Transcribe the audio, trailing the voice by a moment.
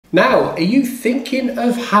Now, are you thinking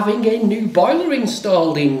of having a new boiler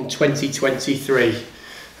installed in 2023?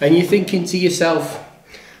 And you're thinking to yourself,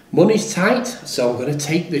 money's tight, so I'm going to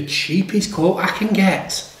take the cheapest quote I can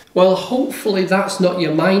get. Well, hopefully that's not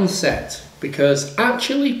your mindset, because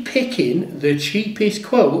actually picking the cheapest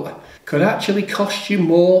quote could actually cost you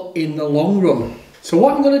more in the long run. So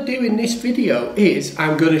what I'm going to do in this video is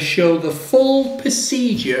I'm going to show the full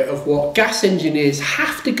procedure of what gas engineers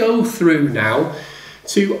have to go through now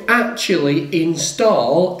to actually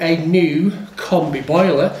install a new combi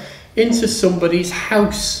boiler into somebody's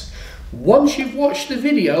house. Once you've watched the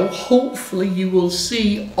video, hopefully you will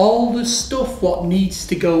see all the stuff what needs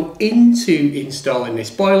to go into installing this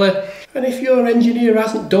boiler. And if your engineer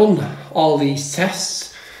hasn't done all these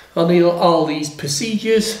tests, all these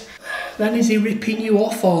procedures, then is he ripping you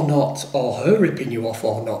off or not? Or her ripping you off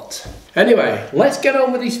or not? Anyway, let's get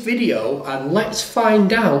on with this video and let's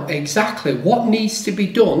find out exactly what needs to be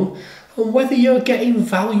done and whether you're getting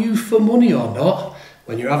value for money or not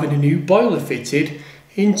when you're having a new boiler fitted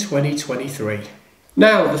in 2023.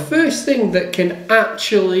 Now, the first thing that can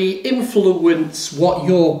actually influence what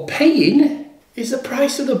you're paying is the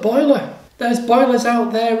price of the boiler. There's boilers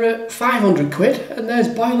out there at 500 quid and there's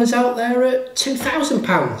boilers out there at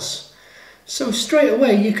 £2,000. So straight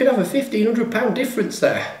away you could have a £1,500 difference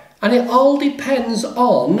there. And it all depends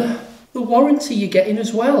on the warranty you're getting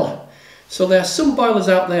as well. So there are some boilers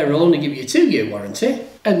out there who will only give you a 2-year warranty,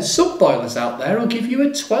 and some boilers out there will give you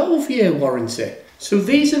a 12-year warranty. So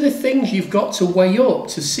these are the things you've got to weigh up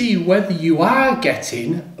to see whether you are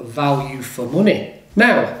getting value for money.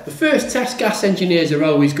 Now, the first test gas engineers are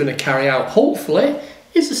always going to carry out, hopefully,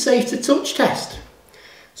 is a safe to touch test.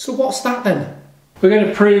 So what's that then? We're going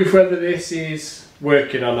to prove whether this is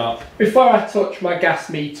working or not. Before I touch my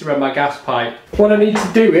gas meter and my gas pipe, what I need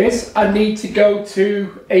to do is I need to go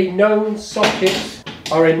to a known socket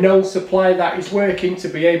or a known supply that is working to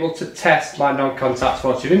be able to test my non-contact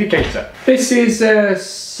voltage indicator. This is a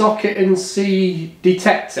socket and C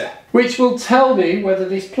detector, which will tell me whether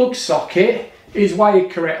this plug socket is wired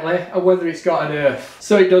correctly and whether it's got an earth.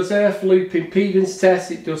 So it does earth loop impedance test,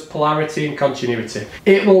 it does polarity and continuity.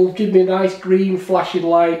 It will give me nice green flashing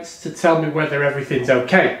lights to tell me whether everything's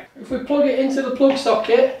okay. If we plug it into the plug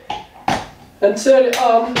socket and turn it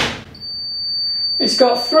on, it's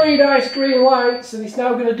got 3 nice green lights and it's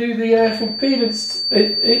now going to do the earth impedance.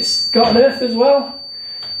 It's got an earth as well.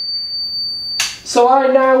 So I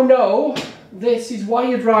now know this is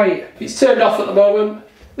wired right. It's turned off at the moment.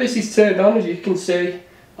 This is turned on, as you can see.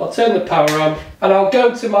 I'll turn the power on and I'll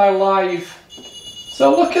go to my live.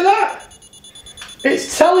 So look at that.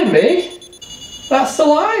 It's telling me that's the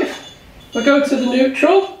live. If I go to the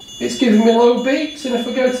neutral, it's giving me low beeps, and if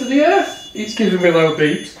I go to the earth, it's giving me low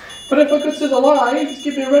beeps. But if I go to the live, it's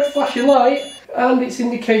giving me a red flashing light and it's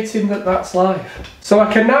indicating that that's live. So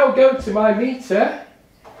I can now go to my meter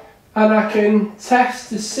and I can test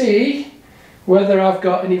to see whether I've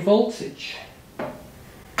got any voltage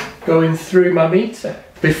going through my meter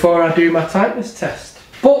before I do my tightness test.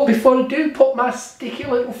 But before I do put my sticky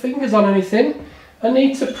little fingers on anything, I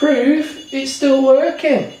need to prove it's still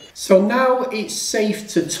working. So now it's safe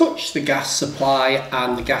to touch the gas supply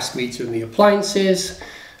and the gas meter and the appliances.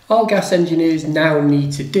 All gas engineers now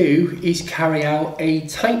need to do is carry out a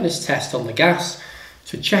tightness test on the gas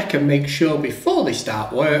to check and make sure before they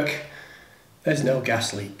start work there's no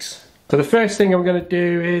gas leaks. So the first thing I'm going to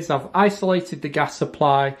do is I've isolated the gas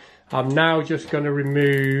supply. I'm now just going to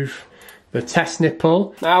remove the test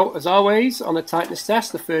nipple. Now, as always, on a tightness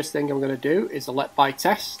test, the first thing I'm going to do is a let by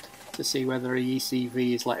test to see whether a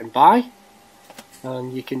ECV is letting by.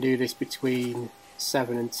 And you can do this between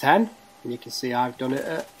 7 and 10. And you can see I've done it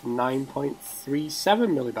at 9.37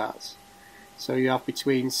 millibars. So you have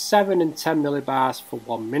between 7 and 10 millibars for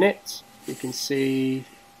 1 minute. You can see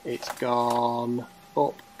it's gone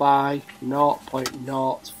up by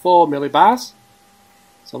 0.04 millibars.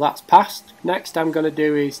 So that's passed. Next I'm going to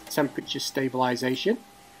do is temperature stabilisation.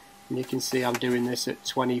 And you can see I'm doing this at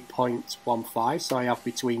 20.15. So I have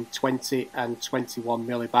between 20 and 21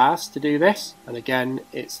 millibars to do this. And again,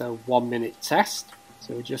 it's a 1 minute test.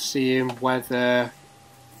 So we're just seeing whether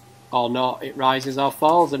or not it rises or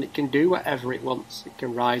falls, and it can do whatever it wants. It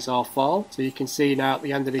can rise or fall. So you can see now at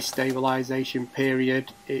the end of this stabilisation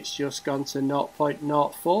period, it's just gone to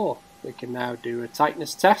 0.04. We can now do a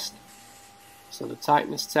tightness test. So the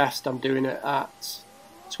tightness test, I'm doing it at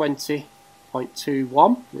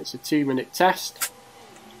 20.21. It's a 2 minute test.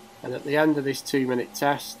 And at the end of this 2 minute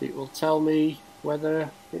test, it will tell me whether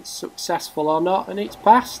it's successful or not, and it's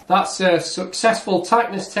passed. That's a successful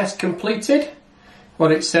tightness test completed.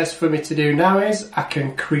 What it says for me to do now is I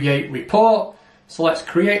can create report, So let's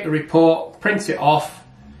create the report, print it off.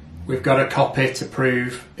 We've got a copy to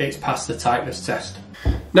prove it's passed the tightness test.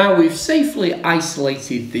 Now we've safely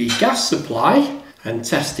isolated the gas supply and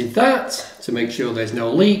tested that to make sure there's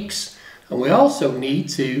no leaks. And we also need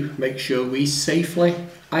to make sure we safely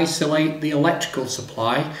isolate the electrical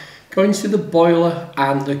supply going to the boiler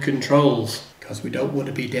and the controls, because we don't want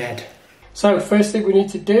to be dead. So the first thing we need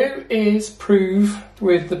to do is prove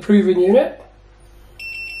with the proving unit.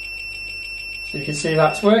 So you can see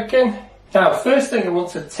that's working. Now, first thing I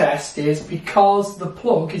want to test is, because the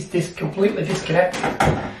plug is completely disconnected,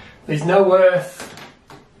 there's no earth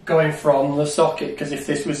going from the socket, because if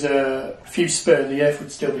this was a fuse spur, the earth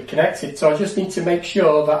would still be connected. So I just need to make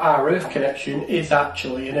sure that our earth connection is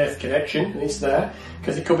actually an earth connection, and it's there,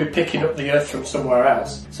 because it could be picking up the earth from somewhere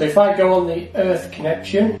else. So if I go on the earth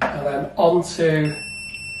connection and then onto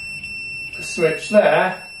the switch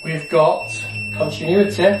there, we've got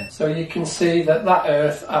continuity, so you can see that that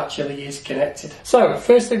earth actually is connected. So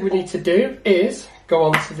first thing we need to do is go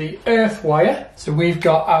on to the earth wire. So we've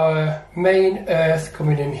got our main earth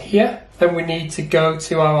coming in here. Then we need to go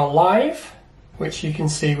to our live, which you can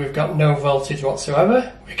see we've got no voltage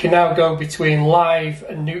whatsoever. We can now go between live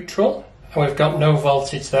and neutral, and we've got no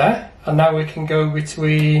voltage there. And now we can go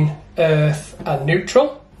between earth and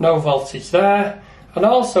neutral, no voltage there. And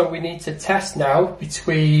also we need to test now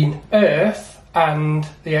between earth and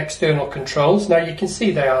the external controls. Now you can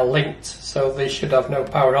see they are linked, so they should have no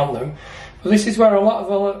power on them. But this is where a lot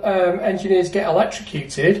of engineers get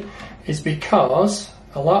electrocuted, is because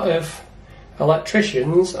a lot of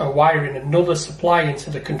electricians are wiring another supply into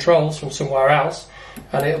the controls from somewhere else,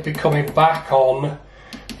 and it'll be coming back on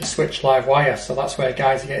the switch live wire. So that's where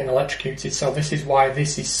guys are getting electrocuted. So this is why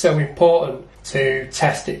this is so important to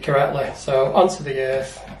test it correctly. So onto the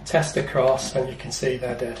earth, test across, and you can see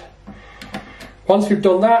they're dead. Once we've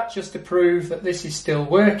done that, just to prove that this is still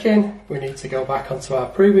working, we need to go back onto our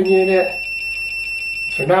proving unit.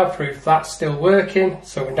 So now prove that's still working,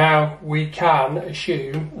 so now we can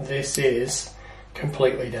assume this is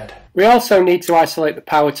completely dead. We also need to isolate the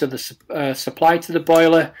power to the supply to the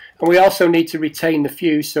boiler, and we also need to retain the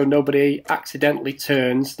fuse so nobody accidentally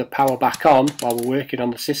turns the power back on while we're working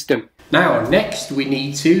on the system. Now next we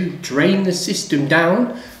need to drain the system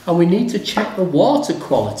down, and we need to check the water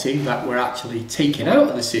quality that we're actually taking out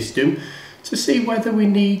of the system to see whether we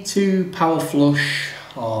need to power flush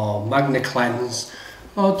or magna cleanse,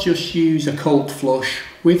 or just use a cold flush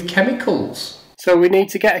with chemicals. So we need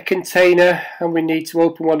to get a container, and we need to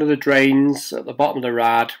open one of the drains at the bottom of the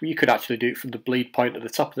rad. You could actually do it from the bleed point at the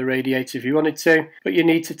top of the radiator if you wanted to, but you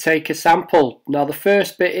need to take a sample. Now the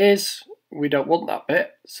first bit is, we don't want that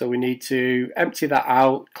bit, so we need to empty that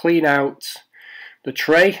out, clean out the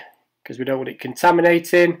tray because we don't want it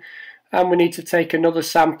contaminating, and we need to take another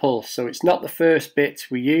sample. So it's not the first bit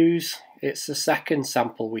we use, it's the second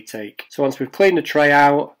sample we take. So once we've cleaned the tray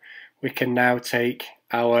out, we can now take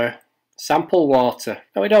our sample water.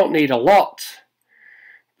 Now we don't need a lot,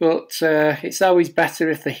 but it's always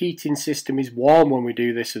better if the heating system is warm when we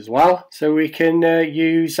do this as well. So we can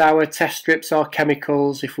use our test strips or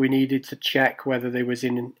chemicals if we needed to check whether there was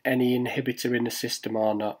any inhibitor in the system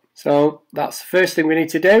or not. So that's the first thing we need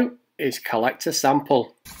to do, is collect a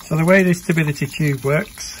sample. So the way this turbidity tube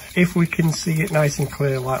works, if we can see it nice and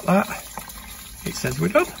clear like that, it says we're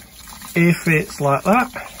done. If it's like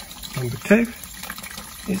that, number 2,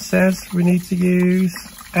 it says we need to use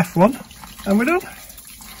F1 and we're done.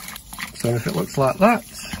 So if it looks like that,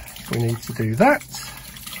 we need to do that.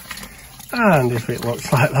 And if it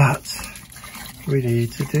looks like that, we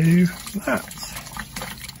need to do that.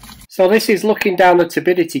 So this is looking down the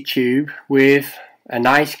turbidity tube with a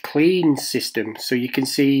nice clean system. So you can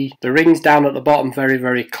see the rings down at the bottom very,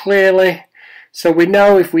 very clearly. So we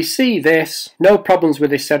know if we see this, no problems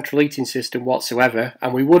with this central heating system whatsoever,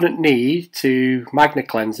 and we wouldn't need to magna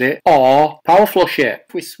cleanse it or power flush it.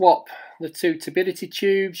 If we swap the two turbidity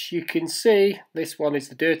tubes, you can see this one is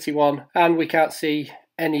the dirty one, and we can't see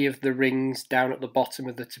any of the rings down at the bottom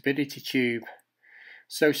of the turbidity tube.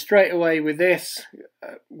 So straight away with this,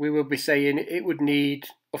 we will be saying it would need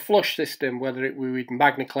a flush system, whether we were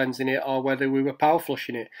magna cleansing it or whether we were power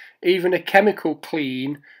flushing it. Even a chemical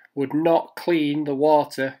clean would not clean the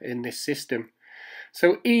water in this system.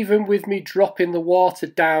 So even with me dropping the water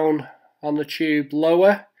down on the tube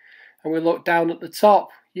lower, and we look down at the top,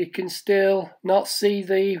 you can still not see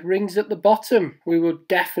the rings at the bottom. We would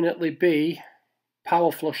definitely be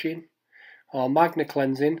power flushing or magna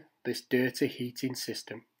cleansing this dirty heating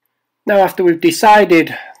system. Now after we've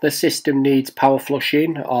decided the system needs power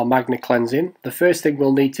flushing or magna cleansing, the first thing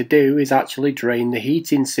we'll need to do is actually drain the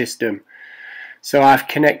heating system. So I've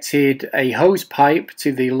connected a hose pipe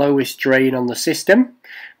to the lowest drain on the system,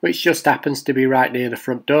 which just happens to be right near the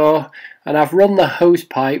front door, and I've run the hose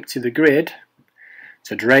pipe to the grid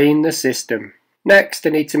to drain the system. Next, I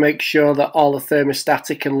need to make sure that all the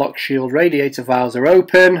thermostatic and lock shield radiator valves are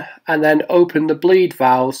open, and then open the bleed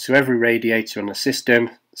valves to every radiator on the system,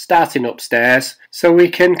 starting upstairs, so we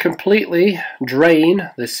can completely drain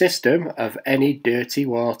the system of any dirty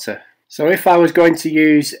water. So if I was going to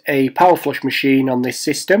use a power flush machine on this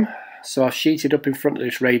system, so I've sheeted up in front of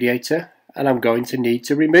this radiator, and I'm going to need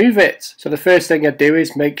to remove it. So the first thing I do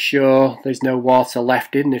is make sure there's no water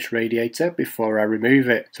left in this radiator before I remove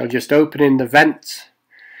it. So I'm just opening the vent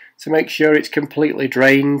to make sure it's completely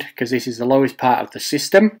drained, because this is the lowest part of the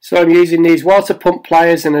system. So I'm using these water pump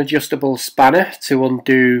pliers and adjustable spanner to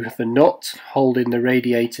undo the nut holding the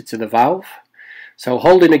radiator to the valve. So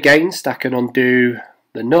holding against, I can undo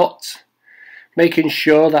the nut, making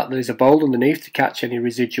sure that there's a bowl underneath to catch any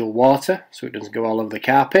residual water so it doesn't go all over the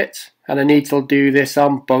carpet, and I need to do this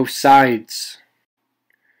on both sides.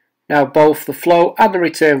 Now both the flow and the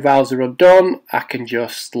return valves are undone. I can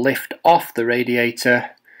just lift off the radiator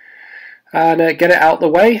and get it out the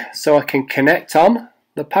way so I can connect on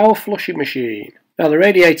the power flushing machine. Now the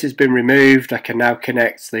radiator's been removed. I can now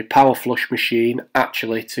connect the power flush machine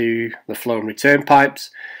actually to the flow and return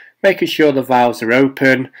pipes, making sure the valves are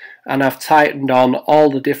open, and I've tightened on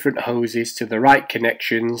all the different hoses to the right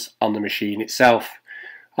connections on the machine itself,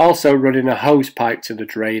 also running a hose pipe to the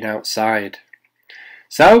drain outside.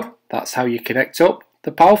 So that's how you connect up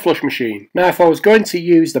the power flush machine. Now if I was going to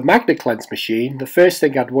use the MagnaCleanse machine, the first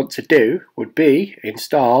thing I'd want to do would be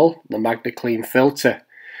install the MagnaClean filter.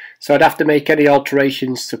 So I'd have to make any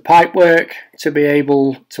alterations to pipework to be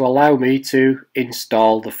able to allow me to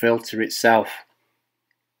install the filter itself.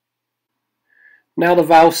 Now the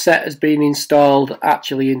valve set has been installed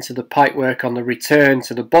actually into the pipework on the return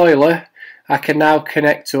to the boiler, I can now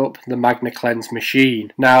connect up the MagnaCleanse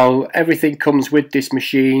machine. Now everything comes with this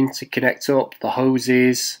machine to connect up the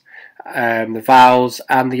hoses, the valves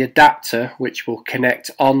and the adapter which will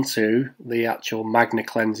connect onto the actual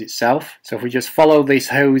MagnaCleanse itself. So if we just follow these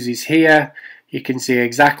hoses here, you can see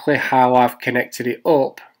exactly how I've connected it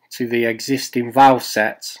up to the existing valve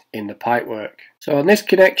sets in the pipework. So on this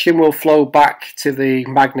connection will flow back to the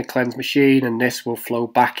MagnaCleanse machine, and this will flow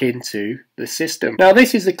back into the system. Now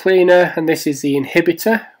this is the cleaner and this is the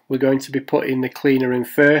inhibitor. We're going to be putting the cleaner in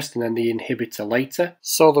first and then the inhibitor later.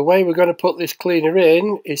 So the way we're going to put this cleaner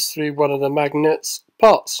in is through one of the magnet's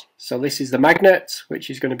pots. So this is the magnet which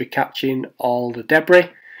is going to be catching all the debris.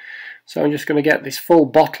 So I'm just going to get this full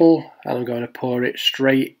bottle and I'm going to pour it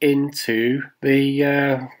straight into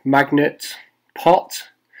the magnet pot.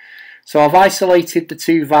 So I've isolated the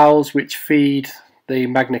two valves which feed the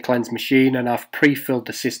MagnaCleanse machine, and I've pre-filled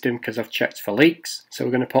the system because I've checked for leaks. So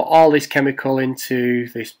we're going to put all this chemical into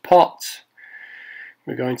this pot.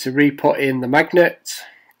 We're going to re-put in the magnet,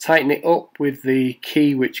 tighten it up with the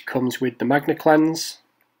key which comes with the MagnaCleanse.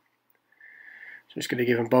 Just going to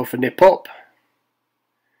give them both a nip up.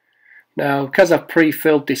 Now because I've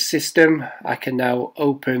pre-filled this system, I can now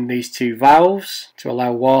open these two valves to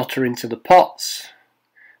allow water into the pots,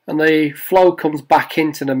 and the flow comes back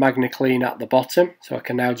into the MagnaClean at the bottom. So I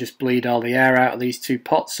can now just bleed all the air out of these two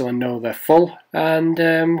pots so I know they're full, and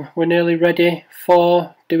we're nearly ready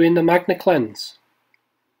for doing the MagnaCleanse.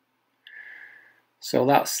 So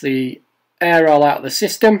that's the air all out of the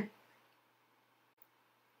system,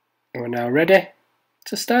 and we're now ready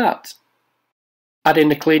to start. Adding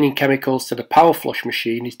the cleaning chemicals to the power flush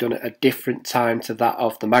machine is done at a different time to that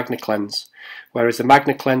of the MagnaCleanse. Whereas the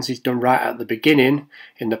MagnaCleanse is done right at the beginning,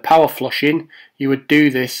 in the power flushing you would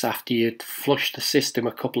do this after you'd flushed the system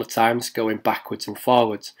a couple of times going backwards and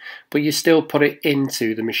forwards, but you still put it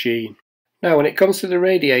into the machine. Now when it comes to the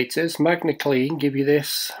radiators, MagnaClean give you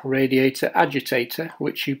this radiator agitator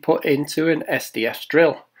which you put into an SDS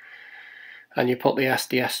drill, and you put the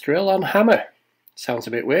SDS drill on hammer. Sounds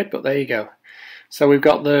a bit weird, but there you go. So we've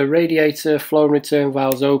got the radiator flow and return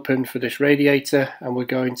valves open for this radiator, and we're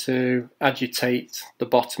going to agitate the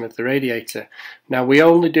bottom of the radiator. Now we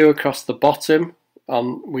only do across the bottom,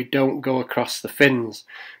 we don't go across the fins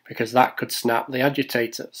because that could snap the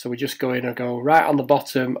agitator. So we just go in and go right on the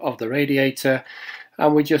bottom of the radiator,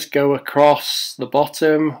 and we just go across the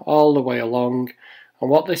bottom all the way along And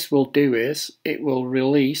what this will do is it will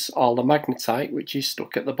release all the magnetite which is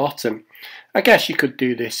stuck at the bottom. I guess you could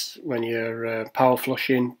do this when you're power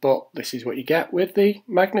flushing, but this is what you get with the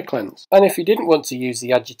MagnaCleanse. And if you didn't want to use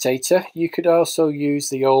the agitator, you could also use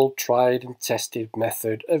the old tried and tested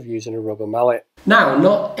method of using a rubber mallet. Now,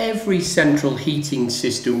 not every central heating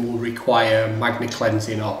system will require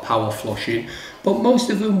MagnaCleansing or power flushing, but most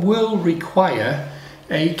of them will require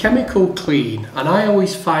a chemical clean, and I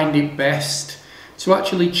always find it best to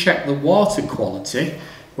actually check the water quality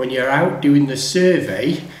when you're out doing the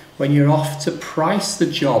survey, when you're off to price the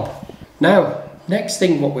job. Now, next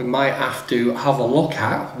thing what we might have to have a look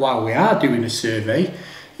at while we are doing a survey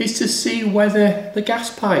is to see whether the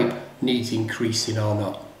gas pipe needs increasing or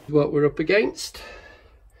not. What we're up against,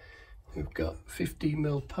 we've got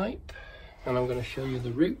 15mm pipe, and I'm going to show you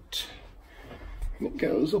the route. And it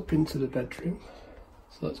goes up into the bedroom.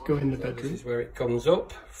 So let's go in the bedroom. This is where it comes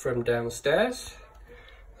up from downstairs.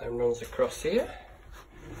 Then runs across here,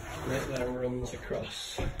 and it then runs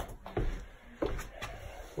across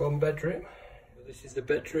one bedroom. This is the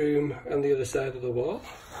bedroom on the other side of the wall,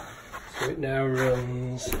 so it now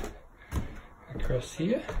runs across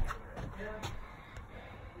here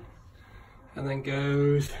and then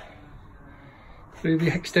goes through the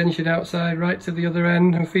extension outside right to the other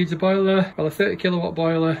end and feeds a boiler, well, a 30 kilowatt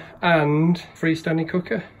boiler and freestanding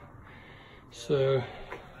cooker. So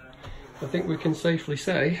I think we can safely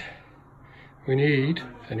say we need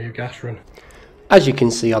a new gas run. As you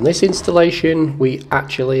can see on this installation, we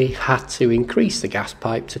actually had to increase the gas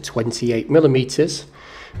pipe to 28mm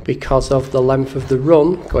because of the length of the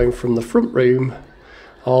run going from the front room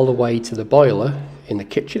all the way to the boiler in the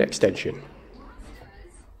kitchen extension.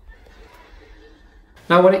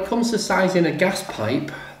 Now, when it comes to sizing a gas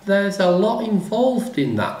pipe, there's a lot involved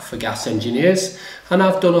in that for gas engineers, and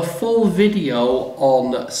I've done a full video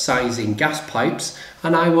on sizing gas pipes,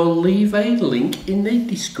 and I will leave a link in the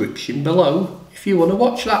description below if you want to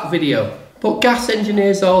watch that video. But gas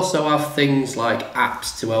engineers also have things like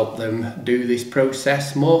apps to help them do this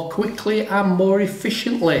process more quickly and more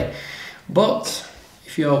efficiently. But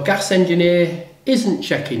if your gas engineer isn't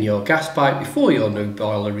checking your gas pipe before your new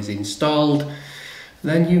boiler is installed,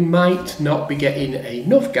 then you might not be getting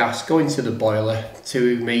enough gas going to the boiler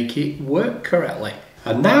to make it work correctly.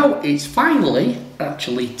 And now it's finally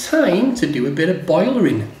actually time to do a bit of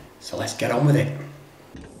boilering. So let's get on with it.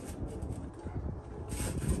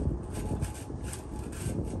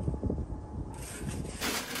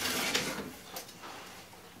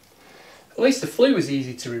 At least the flue is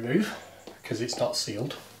easy to remove because it's not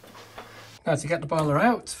sealed. Now, to get the boiler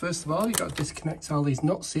out, first of all, you've got to disconnect all these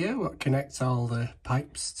nuts here, what connects all the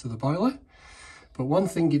pipes to the boiler. But one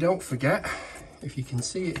thing you don't forget, if you can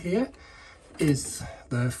see it here, is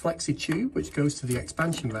the flexi tube, which goes to the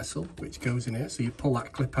expansion vessel, which goes in here. So you pull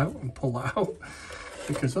that clip out and pull that out,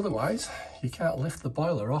 because otherwise you can't lift the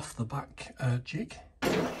boiler off the back jig.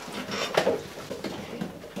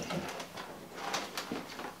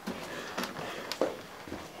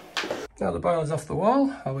 Now the boiler's off the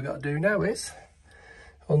wall, all we've got to do now is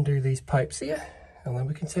undo these pipes here, and then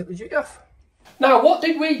we can take the jig off. Now, what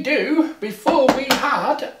did we do before we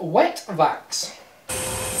had wet vacs?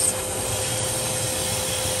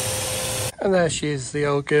 And there she is, the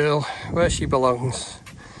old girl, where she belongs,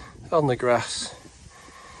 on the grass.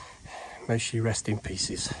 May she rest in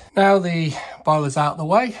pieces. Now the boiler's out of the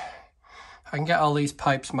way, I can get all these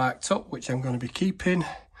pipes marked up, which I'm going to be keeping,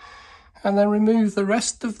 and then remove the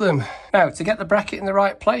rest of them. Now, to get the bracket in the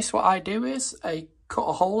right place, what I do is I cut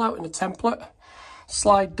a hole out in the template,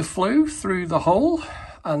 slide the flue through the hole,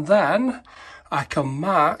 and then I can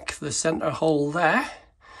mark the centre hole there,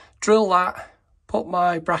 drill that, put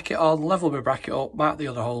my bracket on, level my bracket up, mark the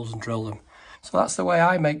other holes and drill them. So that's the way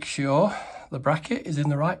I make sure the bracket is in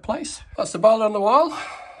the right place. That's the boiler on the wall.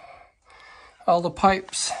 All the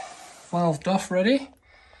pipes valved off ready.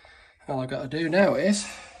 All I've got to do now is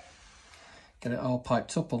get it all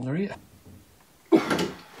piped up under here.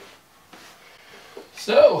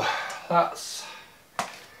 So that's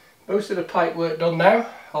most of the pipe work done now.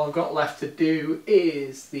 All I've got left to do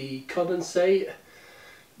is the condensate,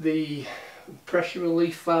 the pressure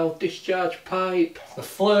relief valve discharge pipe, the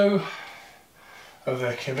flue,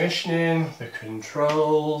 the commissioning, the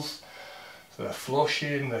controls, the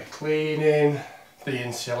flushing, the cleaning, the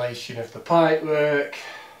insulation of the pipe work.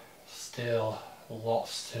 Still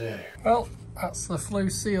lots to do. Well, that's the flue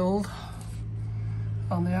sealed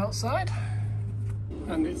on the outside,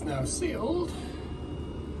 and it's now sealed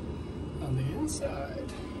on the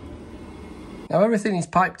inside. Now everything is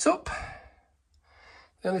piped up.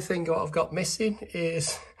 The only thing what I've got missing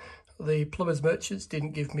is the plumbers merchants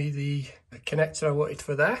didn't give me the connector I wanted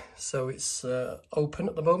for there, so it's open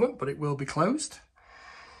at the moment, but it will be closed.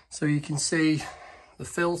 So you can see the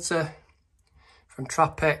filter from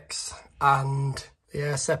Trapex and the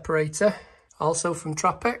air separator also from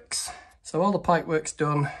Trapex. So all the pipe work's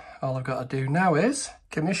done. All I've got to do now is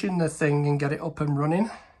commission the thing and get it up and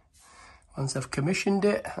running. Once I've commissioned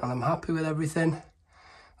it and I'm happy with everything,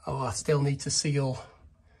 I still need to seal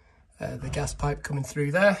the gas pipe coming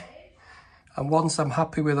through there. And once I'm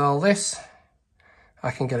happy with all this,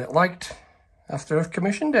 I can get it liked after I've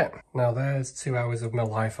commissioned it. Now there's 2 hours of my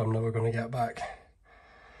life I'm never going to get back,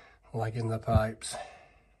 legging the pipes.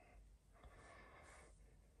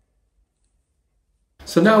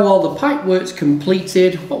 So now all the pipe work's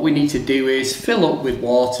completed, what we need to do is fill up with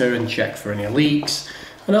water and check for any leaks.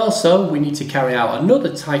 And also we need to carry out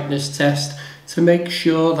another tightness test to make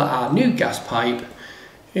sure that our new gas pipe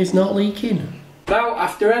is not leaking. Now,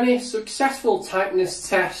 after any successful tightness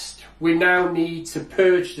test, we now need to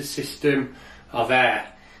purge the system of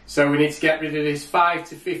air. So we need to get rid of this 5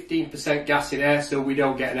 to 15% gas in air so we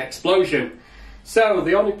don't get an explosion. So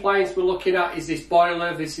the only appliance we're looking at is this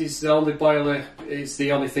boiler. This is the only boiler, it's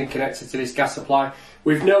the only thing connected to this gas supply.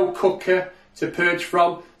 We've no cooker to purge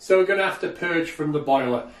from, so we're going to have to purge from the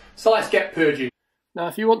boiler. So let's get purging. Now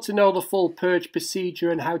if you want to know the full purge procedure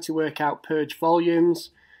and how to work out purge volumes,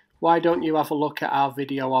 why don't you have a look at our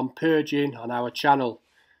video on purging on our channel.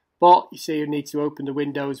 But you see, you need to open the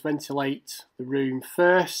windows, ventilate the room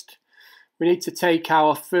first. We need to take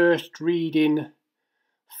our first reading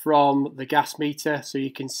from the gas meter, so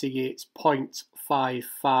you can see it's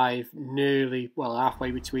 0.55, nearly, well,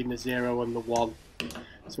 halfway between the 0 and the 1.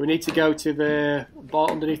 So we need to go to the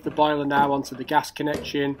underneath the boiler now onto the gas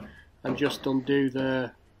connection and just undo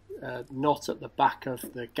the nut at the back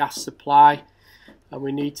of the gas supply. And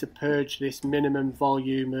we need to purge this minimum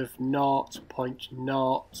volume of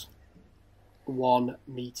 0.01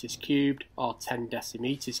 meters cubed or 10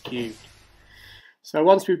 decimeters cubed. So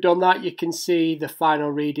once we've done that, you can see the final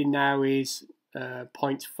reading now is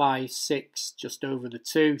 0.56, just over the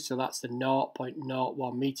 2. So that's the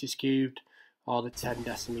 0.01 meters cubed or the 10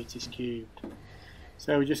 decimeters cubed.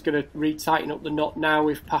 So we're just going to re-tighten up the nut now.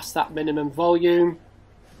 We've passed that minimum volume.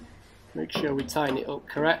 Make sure we tighten it up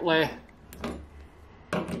correctly.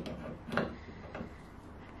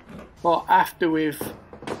 But after we've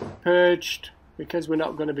purged, because we're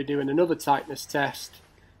not going to be doing another tightness test,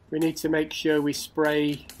 we need to make sure we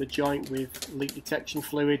spray the joint with leak detection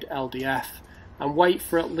fluid, LDF, and wait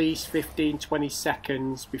for at least 15-20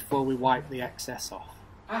 seconds before we wipe the excess off.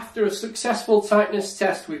 After a successful tightness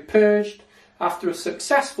test, we've purged. After a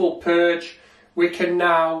successful purge, we can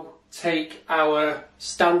now take our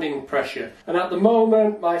standing pressure. And at the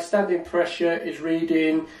moment, my standing pressure is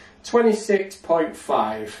reading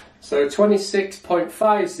 26.5. So 26.50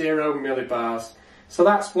 millibars. So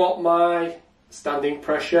that's what my standing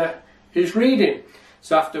pressure is reading.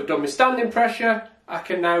 So after I've done my standing pressure, I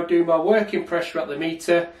can now do my working pressure at the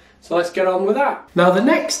meter. So let's get on with that. Now the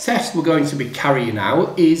next test we're going to be carrying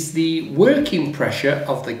out is the working pressure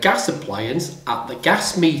of the gas appliance at the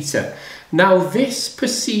gas meter. Now this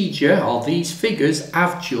procedure, or these figures,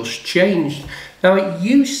 have just changed. Now it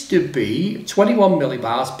used to be 21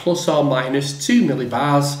 millibars plus or minus 2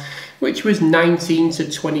 millibars, which was 19 to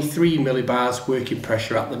 23 millibars working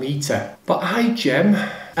pressure at the meter. But iGEM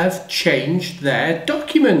have changed their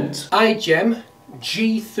document, iGEM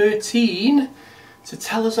G13, to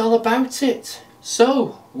tell us all about it.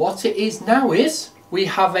 So what it is now is we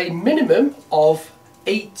have a minimum of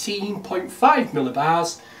 18.5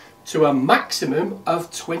 millibars to a maximum of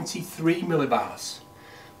 23 millibars.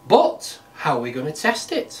 But how are we going to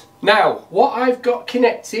test it? Now, what I've got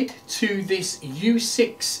connected to this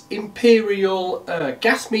U6 Imperial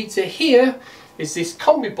gas meter here is this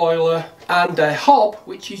combi boiler and a hob,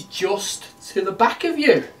 which is just to the back of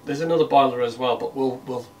you. There's another boiler as well, but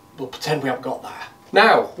we'll pretend we haven't got that.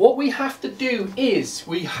 Now, what we have to do is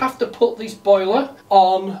we have to put this boiler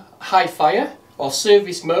on high fire or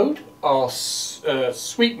service mode or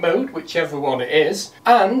sweep mode, whichever one it is,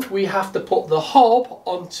 and we have to put the hob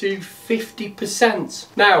onto 50%.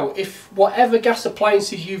 Now, if whatever gas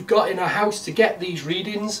appliances you've got in a house to get these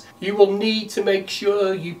readings, you will need to make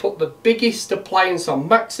sure you put the biggest appliance on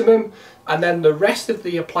maximum and then the rest of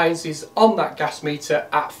the appliances on that gas meter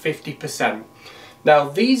at 50%. Now,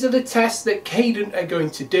 these are the tests that Cadent are going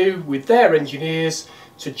to do with their engineers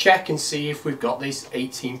to check and see if we've got this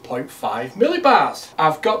 18.5 millibars.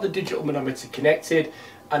 I've got the digital manometer connected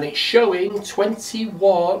and it's showing 22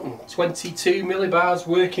 millibars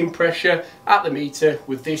working pressure at the meter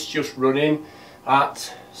with this just running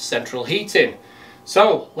at central heating.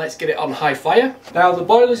 So let's get it on high fire. Now the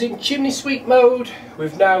boiler's in chimney sweep mode.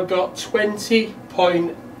 We've now got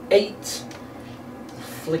 20.8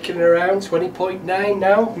 flicking around, 20.9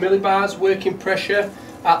 now millibars working pressure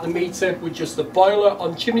at the meter with just the boiler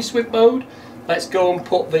on chimney sweep mode. Let's go and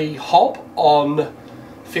put the hob on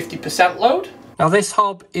 50% load. Now this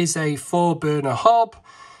hob is a 4-burner hob.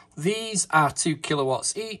 These are 2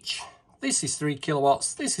 kilowatts each. This is 3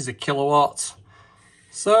 kilowatts. This is a kilowatt.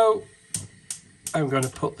 So I'm going to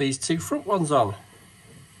put these 2 front ones on.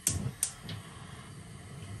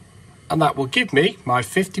 And that will give me my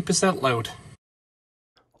 50% load.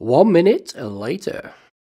 1 minute later.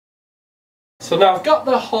 So now I've got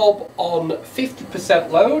the hob on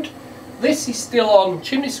 50% load. This is still on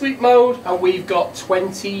chimney sweep mode, and we've got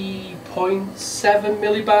 20.7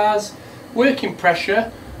 millibars working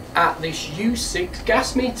pressure at this U6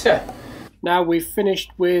 gas meter. Now we've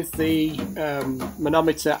finished with the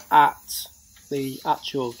manometer at the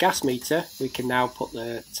actual gas meter. We can now put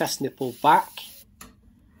the test nipple back.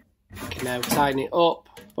 We can now tighten it up,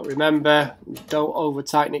 but remember, don't over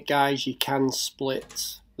tighten it guys, you can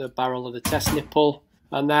split the barrel of the test nipple.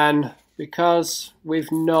 And then because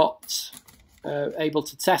we've not able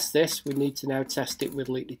to test this, we need to now test it with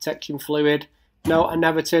leak detection fluid. No, I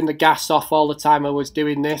never turned the gas off all the time I was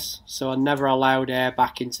doing this, so I never allowed air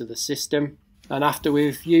back into the system. And after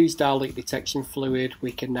we've used our leak detection fluid,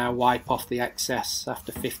 we can now wipe off the excess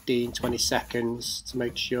after 15-20 seconds to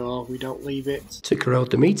make sure we don't leave it to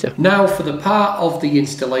corrode the meter. Now for the part of the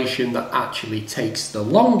installation that actually takes the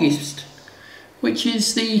longest, which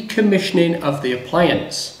is the commissioning of the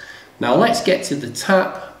appliance. Now let's get to the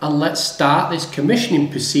tap and let's start this commissioning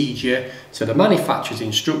procedure to the manufacturer's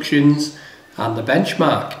instructions and the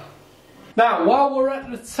benchmark. Now while we're at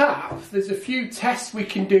the tap, there's a few tests we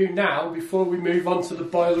can do now before we move on to the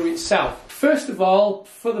boiler itself. First of all,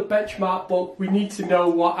 for the benchmark book, we need to know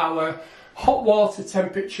what our hot water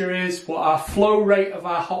temperature is, what our flow rate of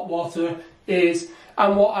our hot water is,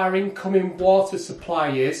 and what our incoming water supply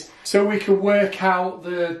is, so we can work out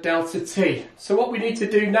the delta T. So what we need to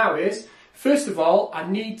do now is, first of all, I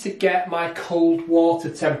need to get my cold water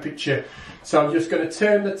temperature. So I'm just going to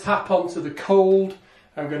turn the tap onto the cold.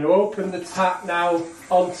 I'm going to open the tap now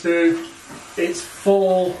onto its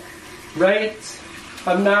full rate.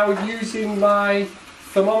 And now using my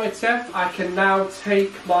thermometer, I can now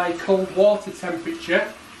take my cold water temperature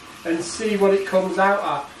and see what it comes out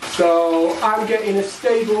at. So I'm getting a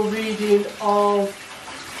stable reading of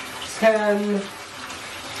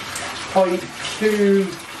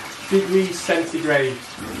 10.2 degrees centigrade.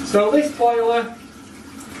 So this boiler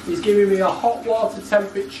is giving me a hot water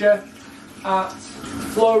temperature at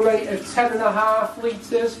flow rate of 10.5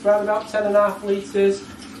 litres, around about 10.5 litres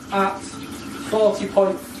at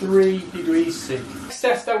 40.3 degrees C. The next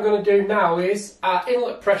test I'm going to do now is our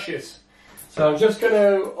inlet pressures. So I'm just going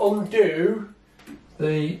to undo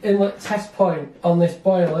the inlet test point on this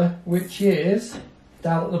boiler, which is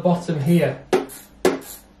down at the bottom here.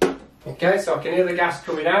 Okay, so I can hear the gas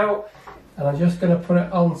coming out, and I'm just going to put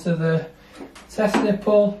it onto the test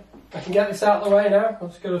nipple. I can get this out of the way now. I'm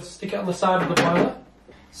just going to stick it on the side of the boiler.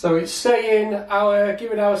 So it's saying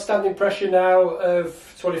giving our standing pressure now of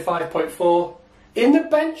 25.4. In the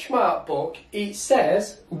benchmark book, it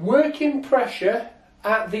says working pressure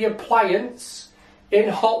at the appliance in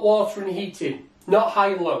hot water and heating, not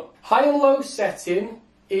high and low. High and low setting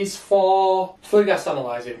is for flue gas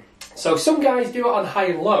analysing. So some guys do it on high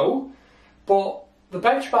and low, but the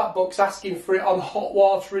benchmark book's asking for it on hot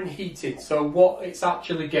water and heating, so what it's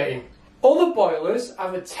actually getting. Other boilers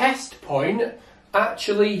have a test point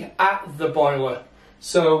actually at the boiler,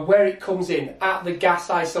 so where it comes in, at the gas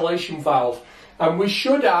isolation valve. And we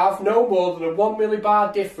should have no more than a 1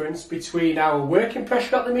 millibar difference between our working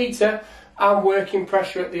pressure at the meter and working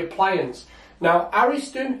pressure at the appliance. Now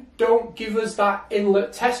Ariston don't give us that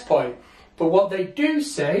inlet test point, but what they do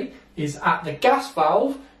say is at the gas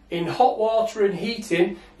valve, in hot water and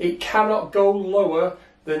heating, it cannot go lower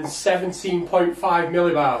than 17.5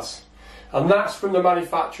 millibars. And that's from the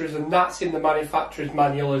manufacturers, and that's in the manufacturer's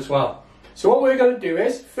manual as well. So what we're going to do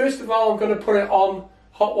is, first of all, I'm going to put it on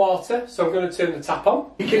hot water, so I'm going to turn the tap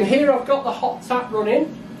on. You can hear I've got the hot tap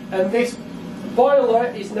running, and this boiler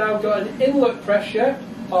is now got an inlet pressure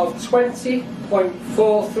of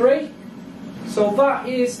 20.43. So that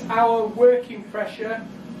is our working pressure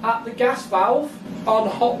at the gas valve on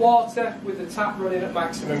hot water with the tap running at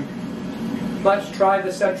maximum. Let's try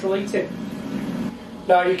the central heating.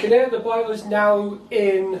 Now you can hear the boiler's now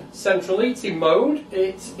in central heating mode.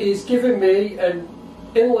 It is giving me an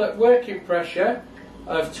inlet working pressure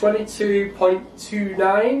of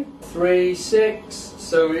 22.2936,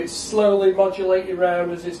 so it's slowly modulating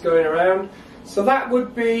around as it's going around. So that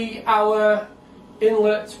would be our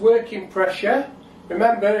inlet working pressure.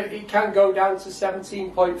 Remember, it can go down to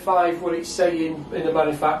 17.5, what it's saying in the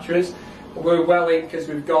manufacturers. We're well in because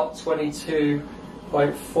we've got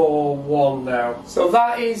 22.41 now. So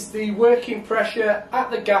that is the working pressure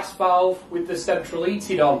at the gas valve with the central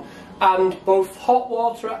heating on. And both hot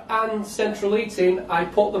water and central heating, I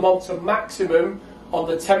put them onto maximum on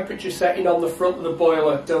the temperature setting on the front of the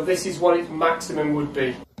boiler. So this is what its maximum would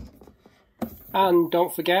be. And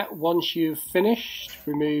don't forget, once you've finished,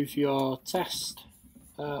 remove your test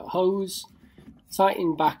hose,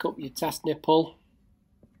 tighten back up your test nipple.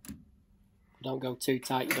 Don't go too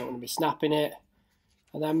tight, you don't want to be snapping it.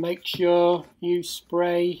 And then make sure you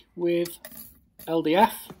spray with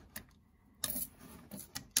LDF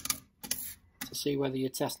to see whether your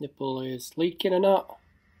test nipple is leaking or not.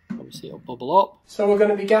 Obviously it'll bubble up. So we're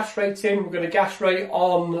going to be gas rating. We're going to gas rate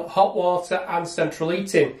on hot water and central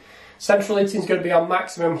heating. Central heating is going to be on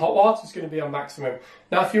maximum, hot water is going to be on maximum.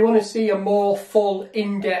 Now if you want to see a more full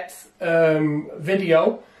in-depth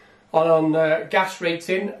video on gas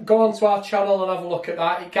rating, go onto our channel and have a look at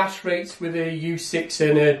that. It gas rates with a U6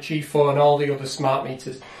 and a G4 and all the other smart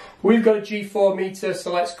meters. We've got a G4 meter,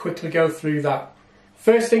 so let's quickly go through that.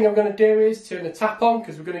 First thing I'm going to do is turn the tap on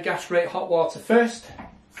because we're going to gas rate hot water first.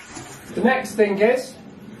 The next thing is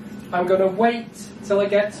I'm going to wait till I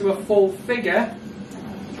get to a full figure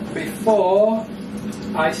before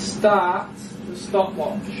I start the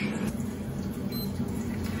stopwatch.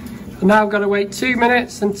 And now I've got to wait 2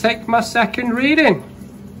 minutes and take my second reading.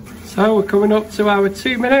 So we're coming up to our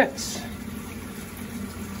 2 minutes.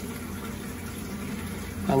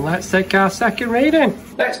 And let's take our second reading.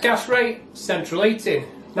 Next gas rate, central heating.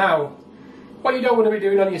 Now, what you don't want to be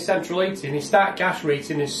doing on your central heating is start gas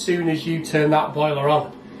rating as soon as you turn that boiler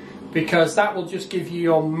on, because that will just give you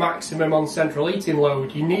your maximum on central heating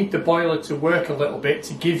load. You need the boiler to work a little bit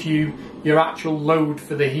to give you your actual load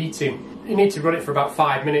for the heating. You need to run it for about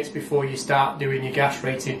 5 minutes before you start doing your gas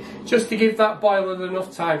rating, just to give that boiler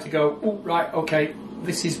enough time to go, oh right, okay,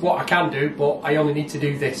 this is what I can do, but I only need to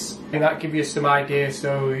do this. And that gives you some idea,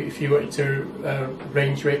 so if you wanted to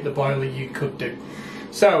range rate the boiler, you could do.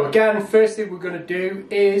 So again, first thing we're going to do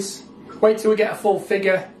is wait till we get a full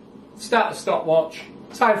figure, start the stopwatch,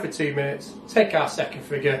 time for 2 minutes, take our second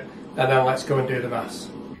figure, and then let's go and do the maths.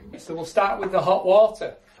 So we'll start with the hot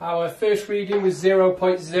water. Our first reading was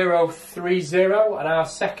 0.030 and our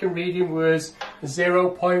second reading was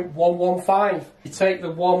 0.115. You take the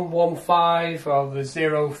 115 or the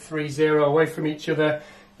 030 away from each other,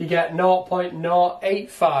 you get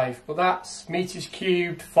 0.085, but that's meters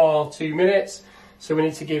cubed for 2 minutes. So we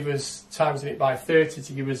need to give us times it by 30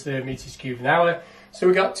 to give us the meters cubed an hour. So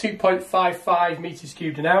we got 2.55 meters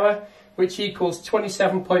cubed an hour, which equals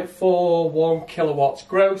 27.41 kilowatts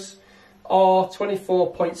gross, or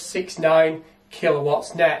 24.69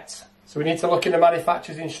 kilowatts net. So we need to look in the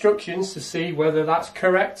manufacturer's instructions to see whether that's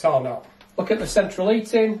correct or not. Look at the central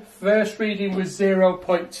heating. First reading was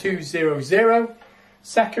 0.200.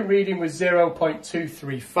 Second reading was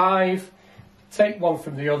 0.235. Take one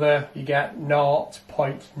from the other, you get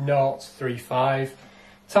 0.035.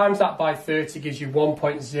 Times that by 30 gives you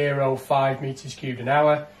 1.05 meters cubed an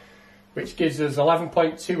hour, which gives us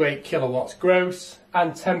 11.28 kilowatts gross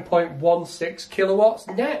and 10.16 kilowatts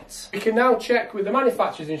net. We can now check with the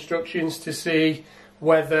manufacturer's instructions to see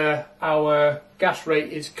whether our gas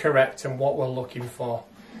rate is correct and what we're looking for.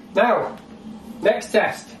 Now, next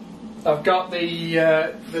test. I've got the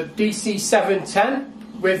DC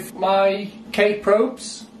 710 with my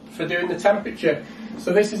K-probes for doing the temperature.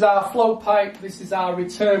 So this is our flow pipe, this is our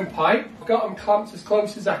return pipe. I've got them clamped as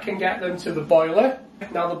close as I can get them to the boiler.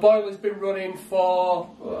 Now the boiler's been running for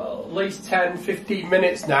at least 10-15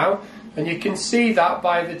 minutes now, and you can see that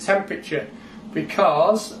by the temperature,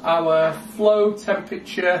 because our flow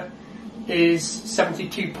temperature is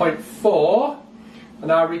 72.4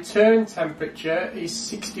 and our return temperature is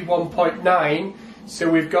 61.9. So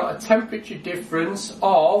we've got a temperature difference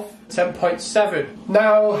of 10.7.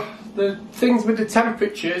 Now, the things with the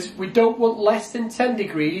temperatures, we don't want less than 10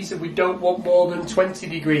 degrees and we don't want more than 20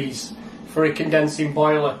 degrees for a condensing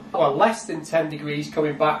boiler. Or less than 10 degrees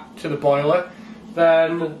coming back to the boiler,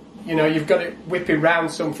 then you know you've got it whipping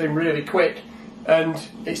round something really quick and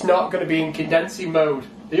it's not going to be in condensing mode.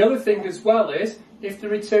 The other thing as well is, if the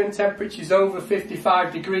return temperature is over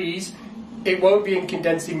 55 degrees, it won't be in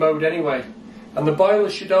condensing mode anyway. And the boiler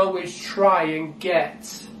should always try and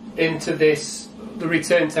get into the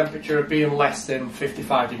return temperature of being less than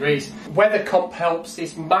 55 degrees. Weather comp helps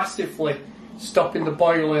this massively stopping the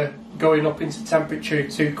boiler going up into temperature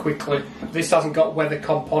too quickly. This hasn't got weather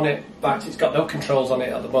comp on it. In fact, it's got no controls on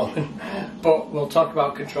it at the moment, but we'll talk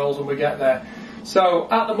about controls when we get there. So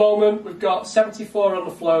at the moment we've got 74 on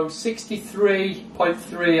the flow,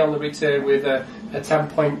 63.3 on the return with a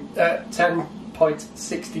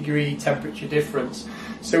 10.6 degree temperature difference.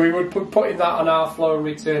 So we would putting that on our flow and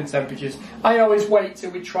return temperatures. I always wait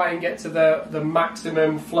till we try and get to the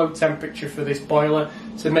maximum flow temperature for this boiler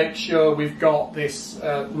to make sure we've got this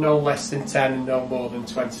no less than 10 and no more than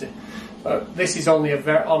 20. This is only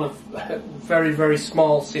on a very, very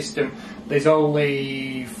small system. There's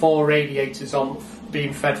only 4 radiators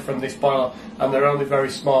being fed from this boiler, and they're only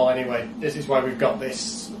very small anyway. This is why we've got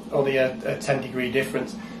this only a 10 degree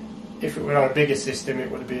difference. If it were on a bigger system,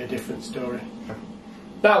 it would be a different story.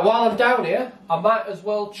 Now, while I'm down here, I might as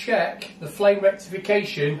well check the flame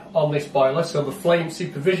rectification on this boiler, so the flame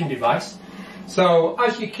supervision device. So,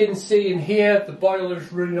 as you can see in here, the boiler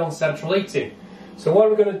is running on central heating. So what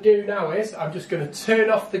I'm going to do now is, I'm just going to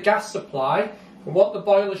turn off the gas supply, and what the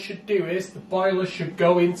boiler should do is, the boiler should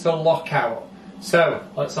go into lockout. So,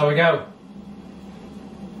 let's have a go.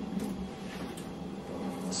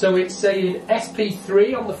 So it's saying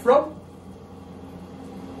SP3 on the front.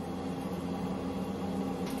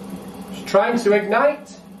 Trying to ignite.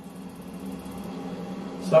 So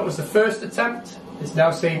that was the first attempt. It's now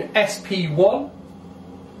saying SP1.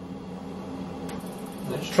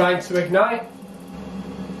 And it's trying to ignite.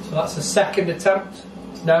 So that's the second attempt.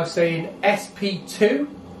 It's now saying SP2.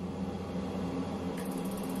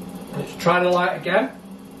 And it's trying to light again.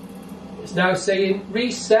 It's now saying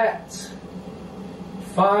reset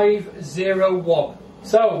 501.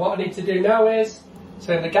 So what I need to do now is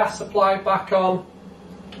turn the gas supply back on.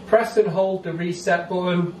 Press and hold the reset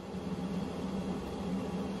button,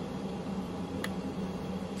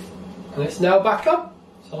 and it's now back up.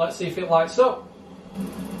 So let's see if it lights up.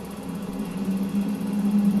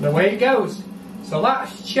 And away it goes. So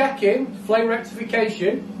that's checking flame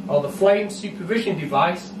rectification or the flame supervision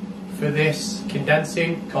device for this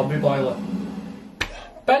condensing combi boiler.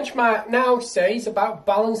 Benchmark now says about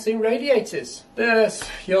balancing radiators.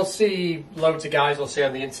 You'll see loads of guys will say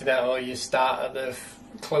on the internet, oh, you start at the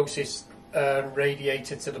closest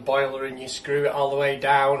radiator to the boiler and you screw it all the way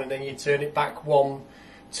down, and then you turn it back one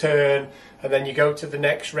turn, and then you go to the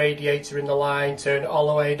next radiator in the line, turn it all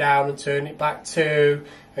the way down and turn it back 2,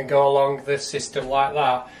 and go along the system like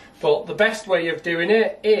that. But the best way of doing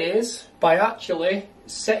it is by actually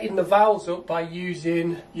setting the valves up by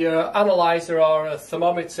using your analyzer or a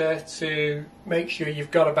thermometer to make sure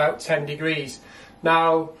you've got about 10 degrees.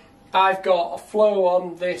 Now, I've got a flow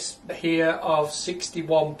on this here of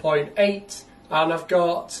 61.8, and I've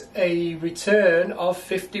got a return of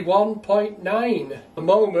 51.9. At the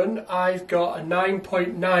moment, I've got a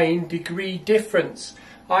 9.9 degree difference.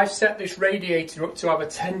 I've set this radiator up to have a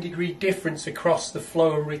 10 degree difference across the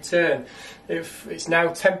flow and return. It's now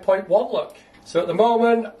 10.1, look. So at the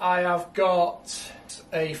moment, I have got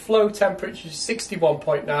a flow temperature of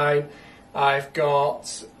 61.9. I've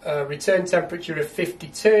got a return temperature of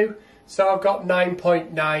 52, so I've got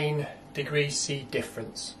 9.9 degrees C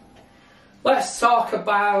difference. Let's talk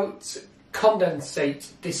about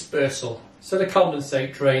condensate dispersal. So the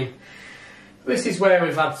condensate drain. This is where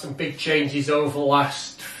we've had some big changes over the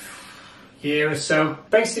last year or so.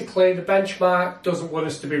 Basically, the benchmark doesn't want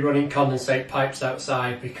us to be running condensate pipes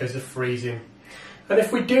outside because of freezing. And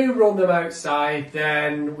if we do run them outside,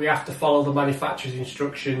 then we have to follow the manufacturer's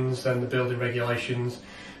instructions and the building regulations.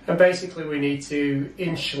 And basically we need to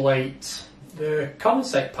insulate the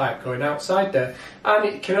condensate pipe going outside there. And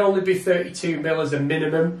it can only be 32 mil as a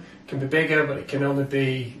minimum. It can be bigger, but it can only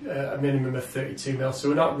be a minimum of 32 mil. So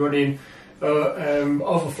we're not running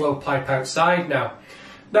overflow pipe outside now.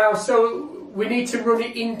 So we need to run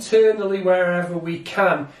it internally wherever we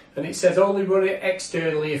can, and it says only run it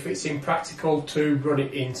externally if it's impractical to run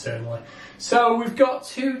it internally. So we've got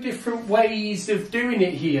 2 different ways of doing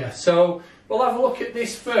it here. So we'll have a look at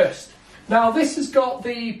this first. Now this has got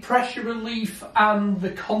the pressure relief and the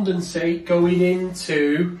condensate going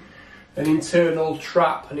into an internal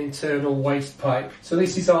trap, an internal waste pipe. So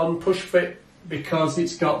this is on push fit because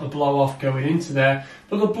it's got the blow off going into there,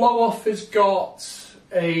 but the blow off has got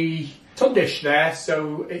a ton dish there,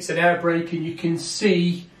 so it's an air brake, and you can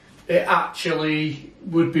see it actually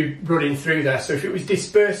would be running through there. So if it was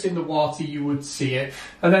dispersing the water, you would see it.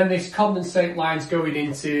 And then this condensate line's going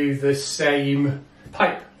into the same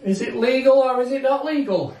pipe. Is it legal or is it not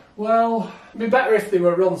legal? Well, it'd be better if they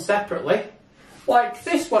were run separately, like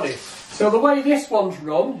this one is. So the way this one's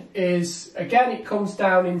run is, again, it comes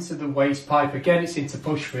down into the waste pipe, again it's into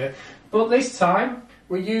push fit, but this time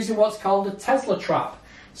we're using what's called a Tesla trap.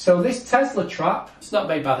 So this Tesla trap, it's not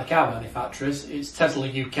made by the car manufacturers, it's Tesla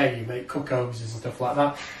UK, you make cookovers and stuff like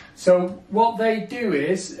that. So what they do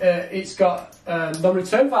is, it's got a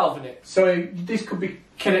non-return valve in it. So this could be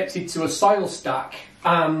connected to a soil stack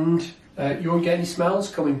and you won't get any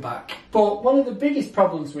smells coming back. But one of the biggest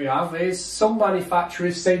problems we have is some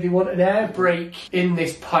manufacturers say they want an air brake in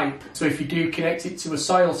this pipe. So if you do connect it to a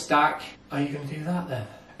soil stack, are you going to do that then?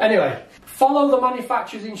 Anyway, follow the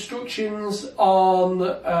manufacturer's instructions on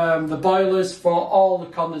the boilers for all the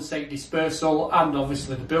condensate dispersal and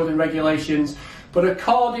obviously the building regulations. But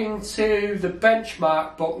according to the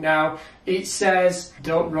benchmark book now, it says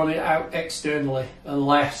don't run it out externally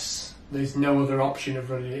unless there's no other option of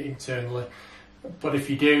running it internally. But if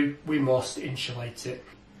you do, we must insulate it.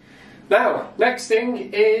 Now, next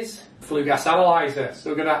thing is flue gas analyzer. So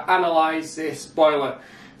we're going to analyse this boiler.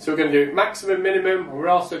 So we're going to do maximum, minimum, and we're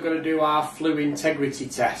also going to do our flue integrity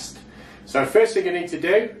test. So first thing you need to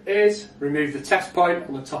do is remove the test point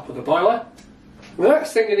on the top of the boiler. The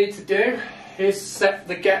next thing you need to do is set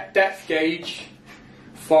the depth gauge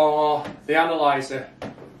for the analyzer,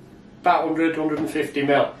 about 100-150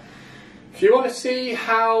 mil. If you want to see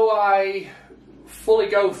how I fully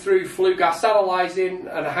go through flue gas analysing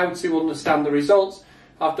and how to understand the results,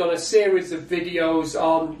 I've done a series of videos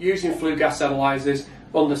on using flue gas analyzers,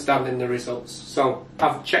 understanding the results. So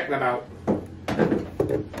I've checked them out.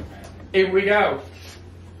 In we go.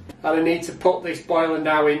 And I need to put this boiler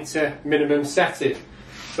now into minimum setting.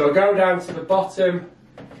 So I go down to the bottom,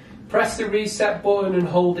 press the reset button and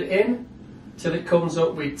hold it in till it comes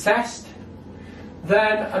up with test.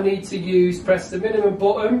 Then I need to press the minimum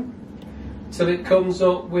button till it comes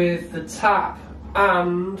up with the tap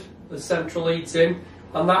and the central heating,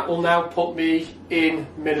 and that will now put me in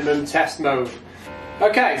minimum test mode.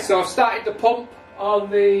 Okay, so I've started the pump on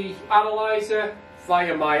the analyzer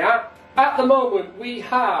via my app. At the moment we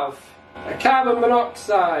have a carbon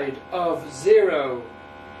monoxide of 0,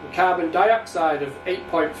 a carbon dioxide of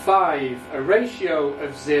 8.5, a ratio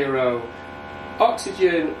of 0,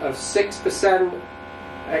 oxygen of 6%,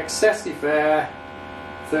 excessive air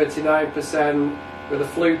 39%, with a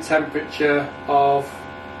flue temperature of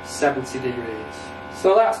 70 degrees.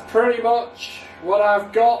 So that's pretty much what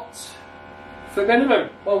I've got for minimum.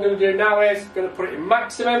 What I'm going to do now is I'm going to put it in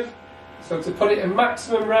maximum. So to put it in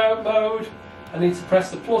maximum mode, I need to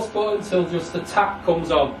press the plus button until just the tap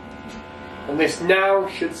comes on. And this now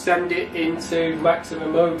should send it into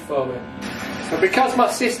maximum mode for me. So because my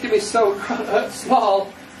system is so small,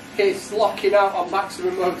 it's locking out on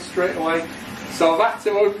maximum mode straight away. So I've had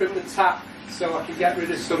to open the tap so I can get rid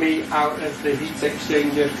of some heat out of the heat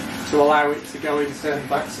exchanger to allow it to go into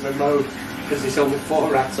maximum mode, because there's only 4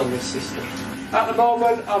 rads on this system. At the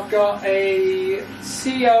moment I've got a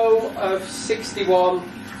CO of 61,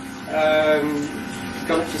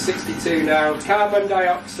 gone up to 62 now, carbon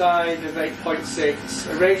dioxide of 8.6,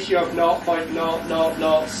 a ratio of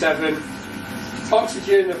 0.0007,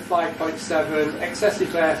 oxygen of 5.7,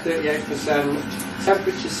 excessive air 38%,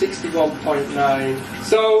 temperature 61.9.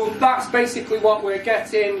 So that's basically what we're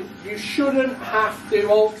getting. You shouldn't have to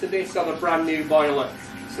alter this on a brand new boiler,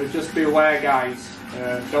 so just be aware guys,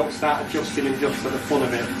 don't start adjusting and just for the fun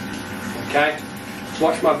of it. Okay,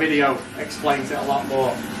 watch my video, explains it a lot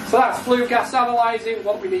more. So that's flue gas analysing,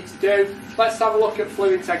 what we need to do. Let's have a look at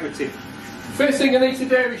flue integrity. First thing I need to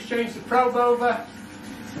do is change the probe over.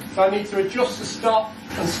 So I need to adjust the stop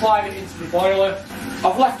and slide it into the boiler.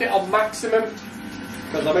 I've left it on maximum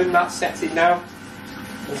because I'm in that setting now.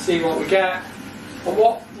 We'll see what we get. And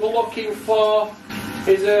what we're looking for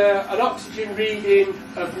is an oxygen reading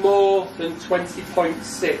of more than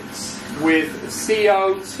 20.6 with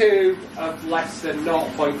CO2 of less than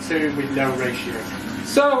 0.2 with no ratio.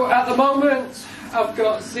 So at the moment I've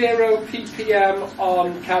got 0 ppm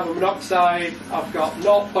on carbon monoxide, I've got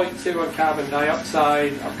 0.2 on carbon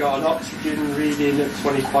dioxide, I've got an oxygen reading of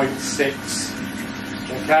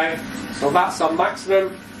 20.6. Okay, so that's on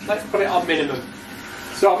maximum. Let's put it on minimum.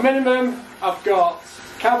 So on minimum I've got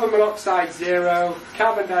carbon monoxide 0,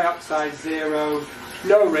 carbon dioxide 0,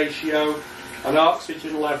 no ratio, an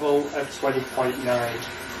oxygen level of 20.9.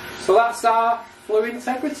 So that's our flue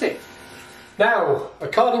integrity. Now,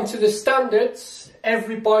 according to the standards,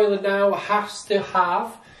 every boiler now has to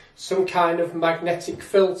have some kind of magnetic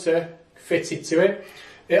filter fitted to it.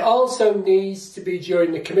 It also needs to be,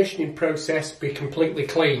 during the commissioning process, be completely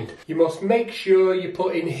cleaned. You must make sure you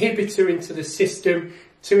put inhibitor into the system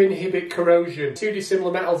to inhibit corrosion. 2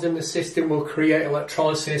 dissimilar metals in the system will create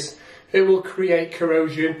electrolysis. It will create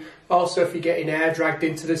corrosion. Also, if you're getting air dragged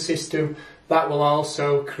into the system, that will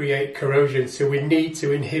also create corrosion. So we need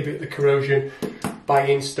to inhibit the corrosion. by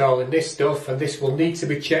installing this stuff, and this will need to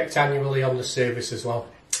be checked annually on the service as well.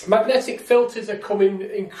 Magnetic filters are coming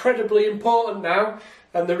incredibly important now,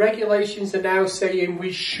 and the regulations are now saying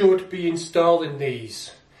we should be installing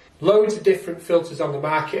these. Loads of different filters on the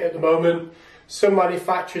market at the moment. Some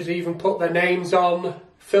manufacturers even put their names on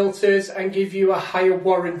filters and give you a higher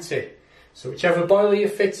warranty. So whichever boiler you're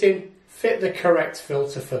fitting, fit the correct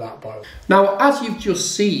filter for that boiler. Now, as you've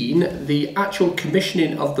just seen, the actual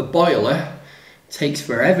commissioning of the boiler takes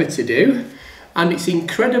forever to do, and it's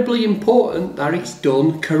incredibly important that it's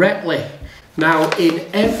done correctly. Now, in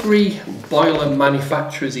every boiler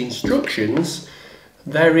manufacturer's instructions,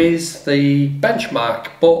 there is the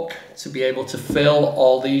benchmark book to be able to fill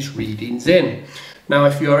all these readings in. Now,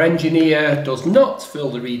 if your engineer does not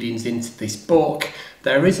fill the readings into this book,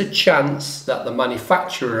 there is a chance that the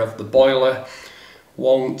manufacturer of the boiler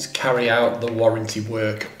won't carry out the warranty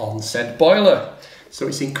work on said boiler. So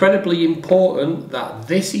it's incredibly important that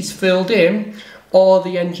this is filled in, or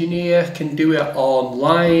the engineer can do it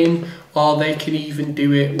online, or they can even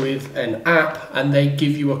do it with an app, and they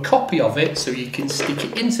give you a copy of it so you can stick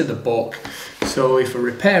it into the book. So if a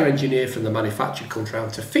repair engineer from the manufacturer comes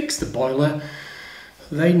round to fix the boiler,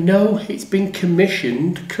 they know it's been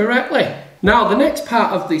commissioned correctly. Now, the next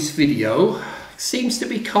part of this video seems to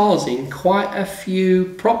be causing quite a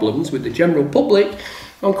few problems with the general public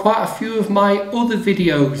on quite a few of my other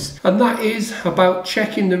videos, and that is about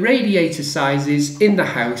checking the radiator sizes in the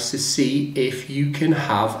house to see if you can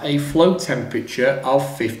have a flow temperature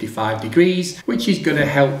of 55 degrees, which is going to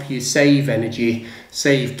help you save energy,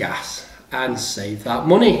 save gas, and save that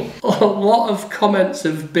money. A lot of comments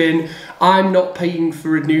have been, I'm not paying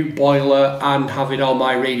for a new boiler and having all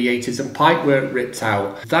my radiators and pipework ripped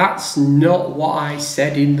out. That's not what I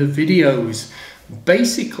said in the videos.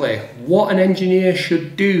 Basically, what an engineer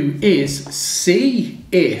should do is see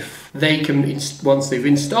if they can, once they've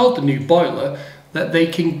installed the new boiler, that they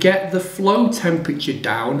can get the flow temperature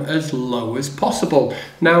down as low as possible.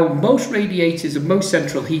 Now, most radiators and most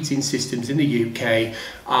central heating systems in the UK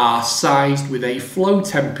are sized with a flow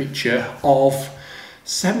temperature of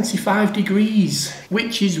 75 degrees,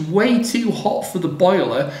 which is way too hot for the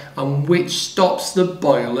boiler and which stops the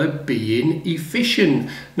boiler being efficient.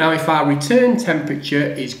 Now, if our return temperature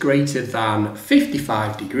is greater than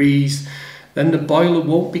 55 degrees, then the boiler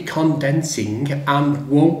won't be condensing and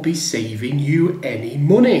won't be saving you any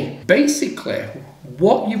money. Basically,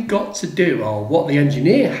 what you've got to do, or what the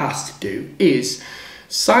engineer has to do, is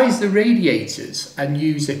size the radiators and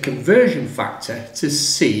use a conversion factor to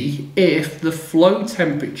see if the flow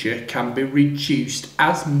temperature can be reduced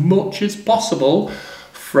as much as possible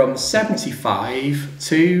from 75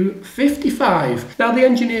 to 55. Now, the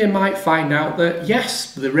engineer might find out that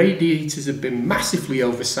yes, the radiators have been massively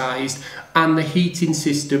oversized and the heating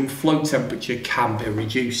system flow temperature can be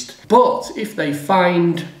reduced. But if they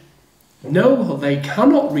find no, they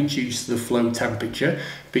cannot reduce the flow temperature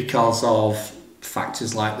because of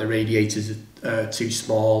factors like the radiators are too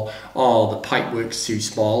small, or the pipework's too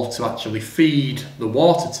small to actually feed the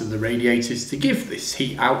water to the radiators to give this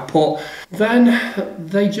heat output, then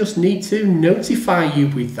they just need to notify you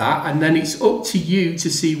with that, and then it's up to you to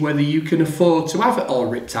see whether you can afford to have it all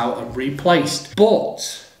ripped out and replaced.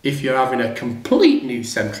 But if you're having a complete new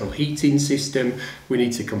central heating system, we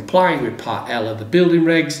need to comply with Part L of the building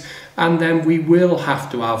regs, and then we will have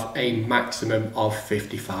to have a maximum of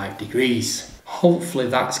 55 degrees. Hopefully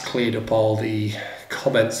that's cleared up all the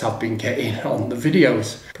comments I've been getting on the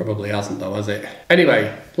videos. Probably hasn't though, has it?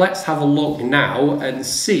 Anyway, let's have a look now and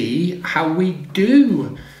see how we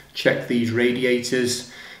do check these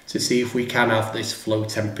radiators to see if we can have this flow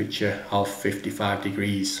temperature of 55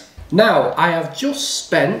 degrees. Now, I have just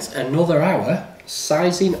spent another hour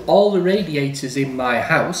sizing all the radiators in my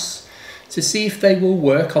house to see if they will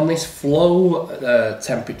work on this flow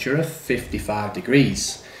temperature of 55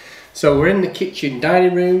 degrees. So we're in the kitchen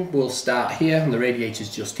dining room, we'll start here, and the radiator's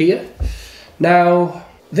just here. Now,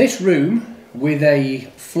 this room with a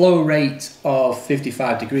flow rate of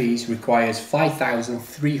 55 degrees requires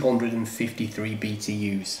 5,353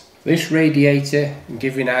 BTUs. This radiator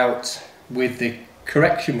giving out with the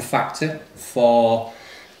correction factor for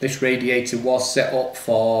this radiator was set up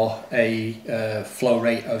for a flow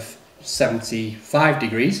rate of 75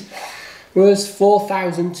 degrees was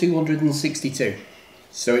 4,262.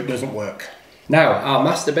 So it doesn't work. Now, our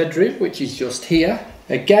master bedroom, which is just here,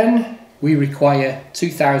 again, we require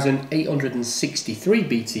 2,863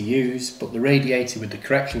 BTUs, but the radiator with the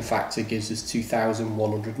correction factor gives us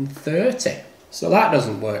 2,130. So that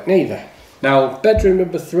doesn't work neither. Now, bedroom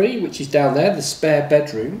number 3, which is down there, the spare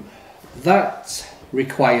bedroom, that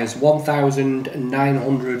requires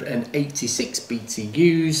 1986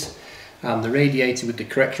 BTUs, and the radiator with the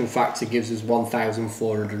correction factor gives us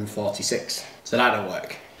 1446. So that'll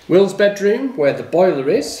work. Will's bedroom, where the boiler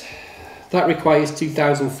is, that requires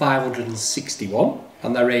 2561,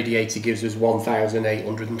 and the radiator gives us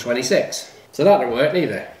 1826. So that'll work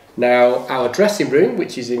neither. Now our dressing room,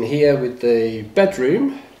 which is in here with the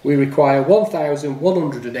bedroom, we require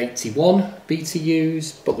 1181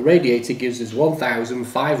 BTUs, but the radiator gives us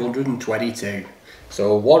 1522.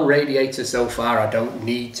 So one radiator so far I don't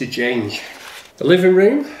need to change. The living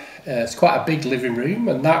room, it's quite a big living room,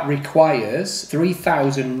 and that requires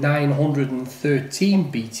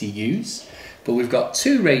 3913 BTUs, but we've got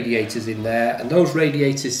two radiators in there, and those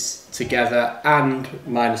radiators together and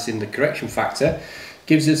minusing the correction factor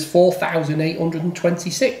gives us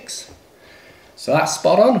 4826. So that's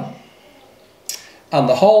spot on. And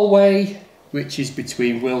the hallway, which is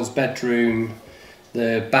between Will's bedroom,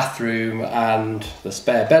 the bathroom and the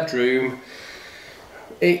spare bedroom,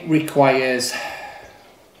 it requires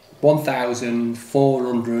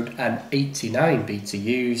 1489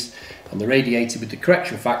 BTUs, and the radiator with the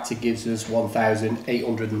correction factor gives us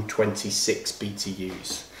 1826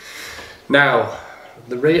 BTUs. Now,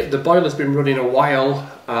 the boiler's been running a while,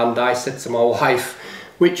 and I said to my wife,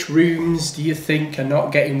 which rooms do you think are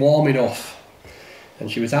not getting warm enough?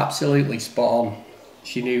 And she was absolutely spot on.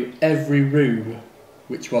 She knew every room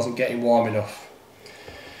which wasn't getting warm enough.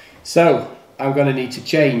 So I'm going to need to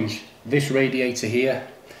change this radiator here.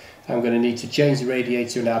 I'm going to need to change the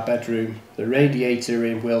radiator in our bedroom, the radiator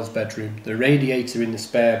in Will's bedroom, the radiator in the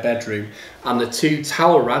spare bedroom, and the two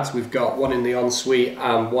towel rads we've got, one in the ensuite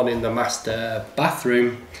and one in the master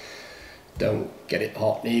bathroom, don't get it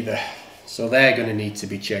hot neither. So they're going to need to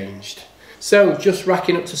be changed. So just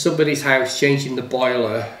racking up to somebody's house, changing the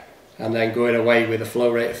boiler, and then going away with a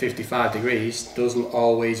flow rate of 55 degrees doesn't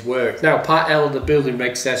always work. Now, part L of the building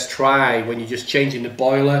reg says try, when you're just changing the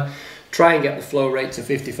boiler, try and get the flow rate to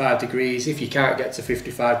 55 degrees. If you can't get to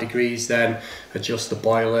 55 degrees, then adjust the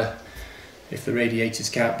boiler if the radiators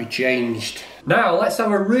can't be changed. Now let's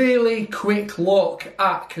have a really quick look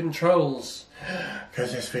at controls,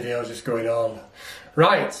 because this video is just going on.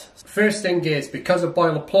 Right, first thing is, because of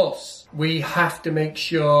Boiler Plus, we have to make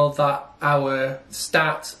sure that our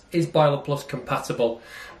stat is Boiler Plus compatible,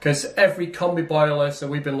 because every combi boiler, so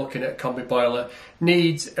we've been looking at a combi boiler,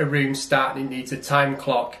 needs a room stat and it needs a time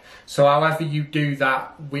clock. So however you do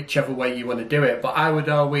that, whichever way you want to do it, but I would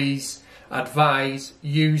always advise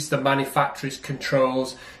use the manufacturer's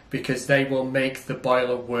controls, because they will make the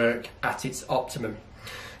boiler work at its optimum.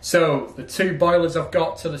 So the two boilers I've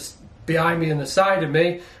got to the behind me and the side of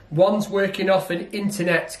me, one's working off an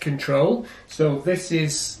internet control, so this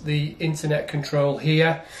is the internet control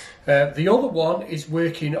here. The other one is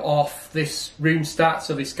working off this room stat,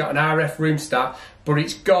 so it's got an RF room stat, but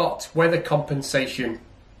it's got weather compensation.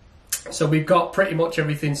 So we've got pretty much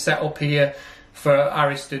everything set up here for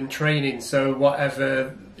Ariston training, so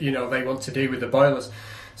whatever they want to do with the boilers.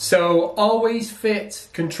 So always fit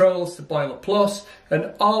controls to Boiler Plus,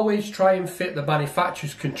 and always try and fit the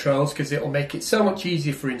manufacturer's controls, because it'll make it so much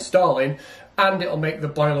easier for installing, and it'll make the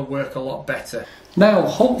boiler work a lot better. Now,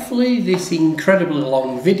 hopefully this incredibly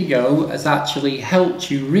long video has actually helped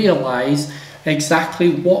you realise exactly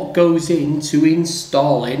what goes into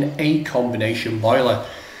installing a combination boiler.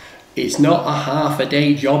 It's not a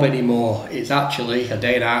half-a-day job anymore, it's actually a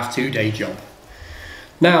day and a half, 2-day job.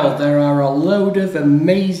 Now, there are a load of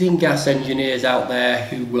amazing gas engineers out there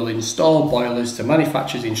who will install boilers to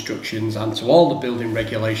manufacturer's instructions and to all the building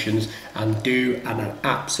regulations, and do an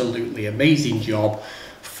absolutely amazing job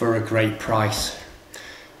for a great price.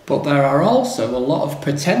 But there are also a lot of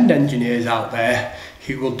pretend engineers out there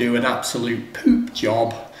who will do an absolute poop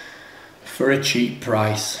job for a cheap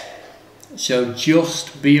price. So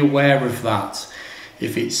just be aware of that.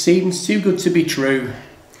 If it seems too good to be true,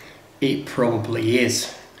 it probably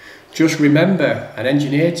is. Just remember, an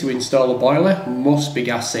engineer to install a boiler must be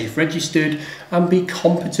gas safe registered and be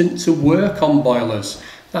competent to work on boilers.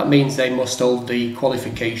 That means they must hold the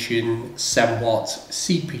qualification SEMWAT,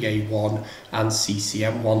 CPA1 and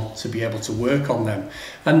CCM1 to be able to work on them.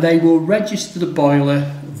 And they will register the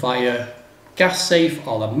boiler via gas safe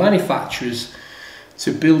or the manufacturers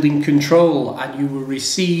to building control, and you will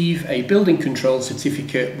receive a building control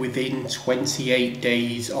certificate within 28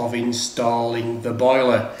 days of installing the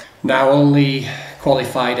boiler. Now, only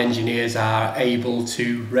qualified engineers are able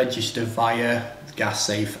to register via gas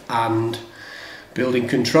safe and building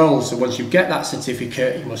control. So once you get that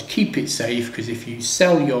certificate, you must keep it safe, because if you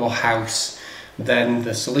sell your house then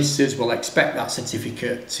the solicitors will expect that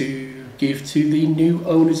certificate to give to the new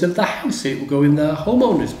owners of the house. It will go in their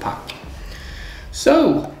homeowners pack.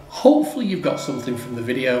 So hopefully you've got something from the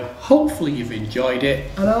video, hopefully you've enjoyed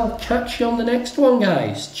it, and I'll catch you on the next one,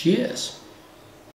 guys. Cheers.